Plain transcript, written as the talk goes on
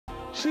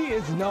She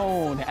is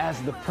known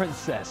as the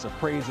princess of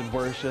praise and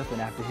worship, and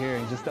after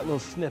hearing just that little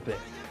snippet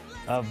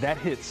of that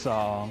hit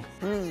song,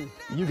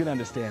 you can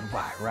understand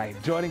why,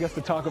 right? Joining us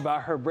to talk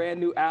about her brand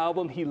new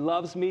album, He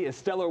Loves Me, is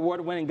Stellar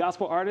Award-winning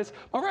gospel artist,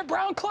 Maurette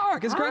Brown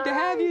Clark. It's great to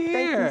have you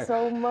here. Thank you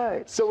so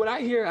much. So when I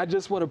hear I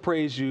Just Want to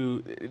Praise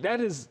You, that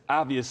is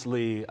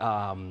obviously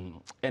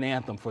an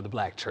anthem for the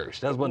Black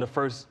church. That was one of the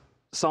first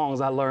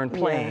songs I learned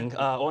playing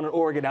on an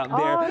organ out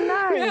there. Oh,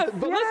 nice. Yeah,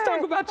 but let's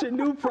talk about your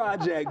new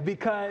project,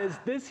 because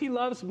this He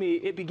Loves Me,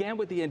 it began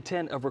with the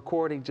intent of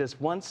recording just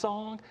one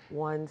song.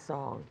 One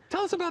song.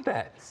 Tell us about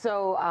that.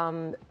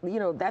 So, you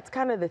know, that's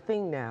kind of the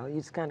thing now. You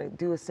just kind of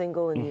do a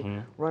single and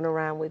you run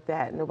around with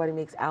that. Nobody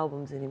makes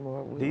albums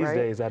anymore. These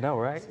days, I know,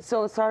 right?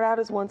 So it started out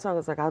as one song. I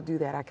was like, I'll do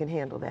that. I can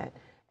handle that.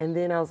 And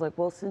then I was like,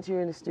 well, since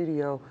you're in the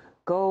studio,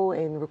 go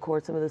and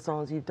record some of the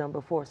songs you've done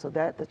before. So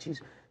that you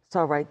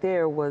saw right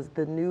there was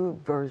the new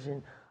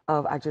version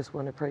of I Just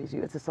Want to Praise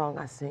You. It's a song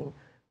I sing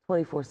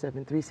 24/7,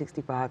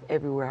 365,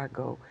 everywhere I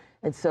go.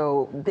 And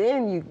so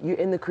then you're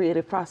in the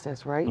creative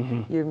process, right?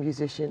 You're a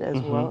musician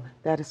as well.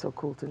 That is so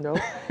cool to know.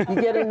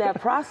 You get in that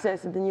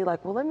process and then you're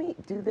like, well, let me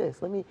do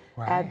this. Let me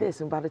add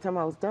this. And by the time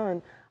I was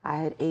done, I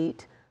had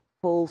 8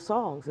 full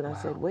songs. And I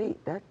said,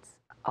 wait, that's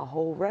a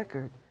whole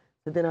record.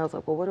 So then I was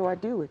like, well, what do I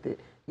do with it?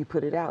 You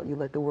put it out, you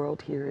let the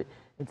world hear it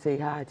and say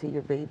hi to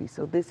your baby.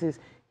 So this is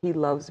He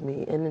Loves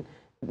Me. And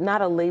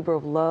not a labor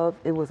of love,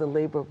 it was a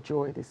labor of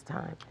joy this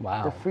time.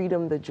 Wow. The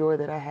freedom, the joy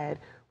that I had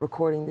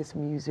recording this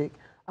music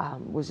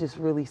was just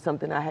really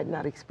something I had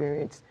not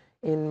experienced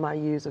in my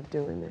years of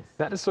doing this.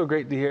 That is so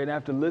great to hear, and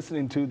after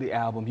listening to the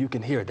album, you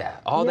can hear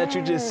that. All that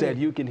you just said,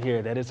 you can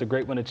hear that. It's a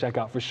great one to check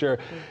out for sure.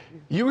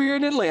 You were here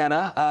in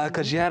Atlanta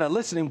because you had a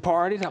listening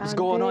party that was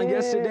going on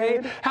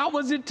yesterday. How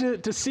was it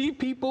to see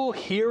people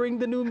hearing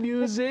the new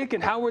music,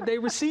 and how were they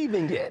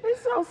receiving it?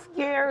 It's so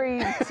scary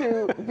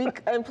to be,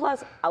 and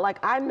plus,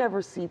 like, I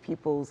never see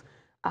people's,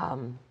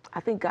 I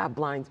think God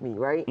blinds me,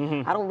 right?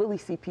 I don't really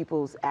see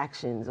people's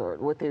actions or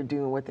what they're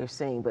doing, what they're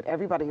saying, but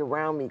everybody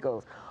around me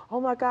goes, oh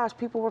my gosh,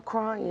 people were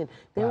crying,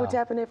 they were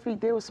tapping their feet,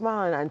 they were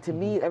smiling, and to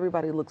me,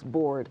 everybody looks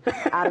bored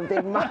out of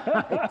their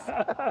minds.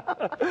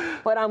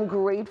 But I'm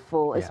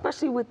grateful,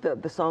 especially with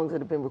the songs that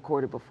have been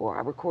recorded before.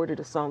 I recorded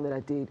a song that I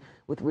did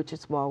with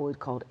Richard Smallwood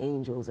called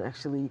Angels.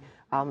 Actually,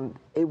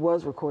 it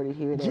was recorded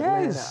here in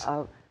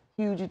Atlanta.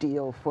 Huge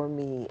deal for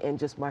me, and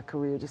just my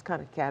career just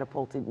kind of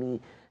catapulted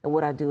me and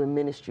what I do in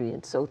ministry.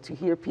 And so to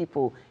hear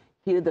people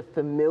hear the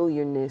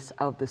familiarness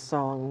of the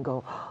song and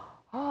go,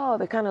 oh,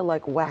 they kind of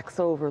like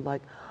wax over,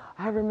 like,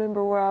 I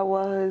remember where I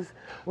was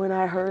when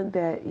I heard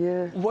that,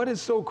 What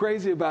is so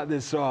crazy about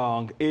this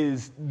song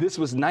is this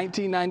was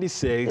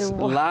 1996,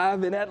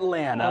 live in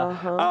Atlanta.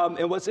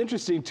 And what's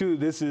interesting too,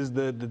 this is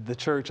the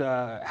church,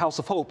 House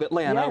of Hope,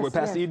 Atlanta, where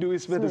Pastor E. Dewey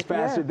Smith is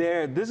pastor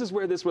there. This is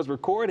where this was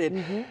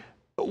recorded.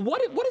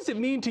 What does it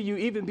mean to you,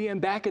 even being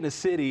back in the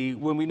city,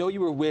 when we know you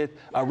were with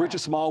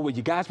Richard Smallwood?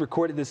 You guys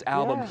recorded this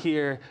album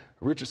here.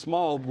 Richard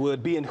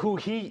Smallwood being who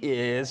he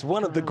is,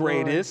 one of the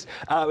greatest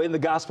in the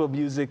gospel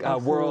music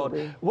world.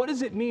 What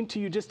does it mean to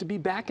you just to be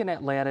back in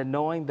Atlanta,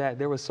 knowing that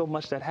there was so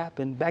much that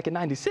happened back in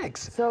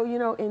 '96? So, you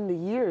know, in the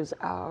years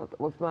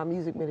with my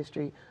music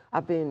ministry,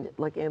 I've been,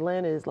 like,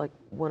 Atlanta is like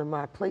one of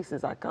my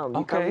places I come.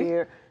 You come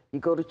here, you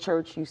go to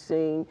church, you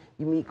sing,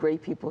 you meet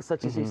great people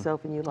such as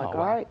yourself, and you're like,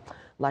 all right,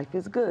 life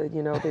is good.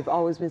 You know, they've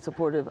always been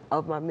supportive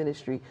of my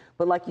ministry.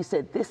 But like you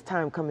said, this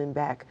time coming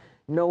back,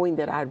 knowing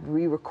that I'd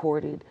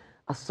re-recorded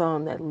a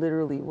song that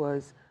literally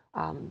was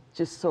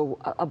just so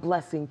a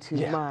blessing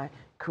to my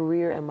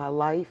career and my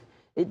life,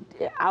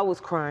 I was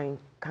crying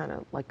kind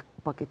of like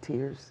bucket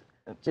tears.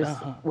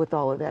 Just with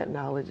all of that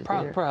knowledge.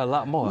 Probably a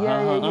lot more.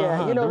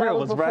 You know, that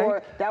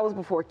was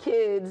before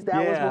kids.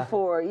 That was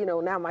before, you know,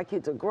 now my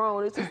kids are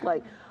grown. It's just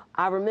like,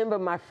 I remember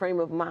my frame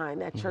of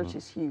mind. That church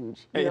is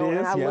huge. You know,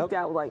 and I looked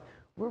out like,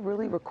 we're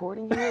really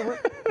recording here?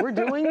 We're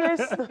doing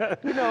this?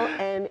 You know,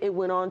 and it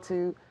went on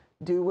to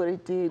do what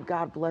it did.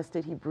 God blessed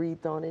it. He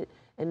breathed on it.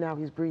 And now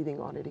he's breathing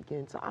on it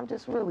again. So I'm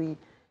just really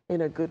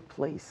in a good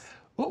place.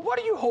 Well, what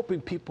are you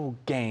hoping people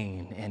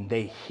gain and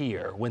they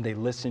hear when they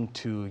listen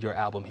to your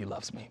album, He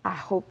Loves Me? I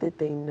hope that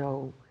they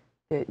know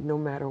that no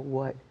matter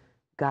what,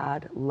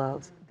 God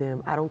loves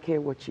them. I don't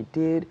care what you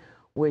did,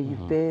 where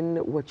you've been,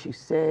 what you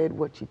said,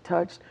 what you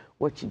touched,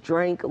 what you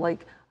drank.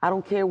 Like, I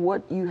don't care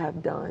what you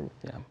have done.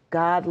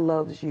 God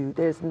loves you.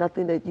 There's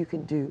nothing that you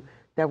can do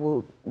that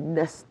will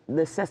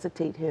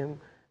necessitate him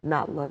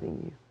not loving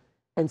you.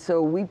 And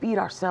so we beat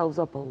ourselves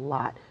up a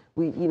lot.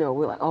 We're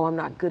like, oh, I'm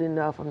not good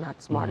enough. I'm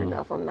not smart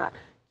enough. I'm not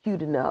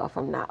cute enough.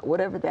 I'm not,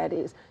 whatever that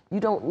is.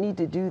 You don't need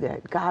to do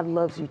that. God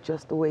loves you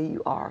just the way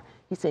you are.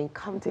 He's saying,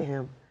 come to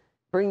him.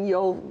 bring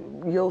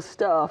your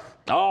stuff,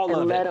 all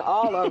of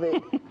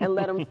it, and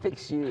let him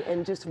fix you.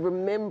 And just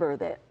remember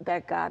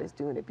that God is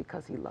doing it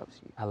because he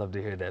loves you. I love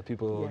to hear that.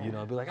 People, you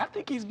know, be like, I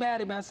think he's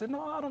mad at me. I said,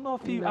 no, I don't know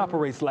if he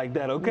operates like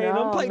that, okay?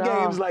 Don't play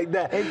games like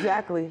that.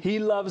 Exactly. He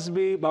loves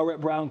me.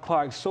 Maurette Brown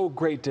Clark, so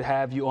great to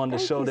have you on the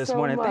show this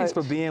morning. Thanks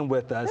for being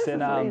with us. This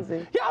is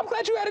amazing. Yeah, I'm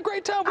glad you had a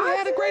great time. We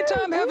had a great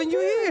time having you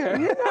here.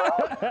 You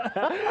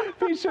know?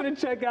 Be sure to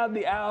check out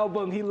the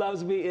album, He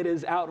Loves Me. It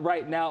is out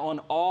right now on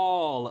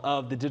all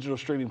of the digital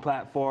streaming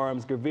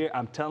platforms. Gravir,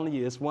 I'm telling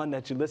you, it's one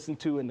that you listen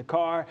to in the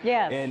car,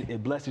 and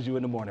it blesses you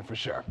in the morning for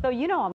sure. So, you know,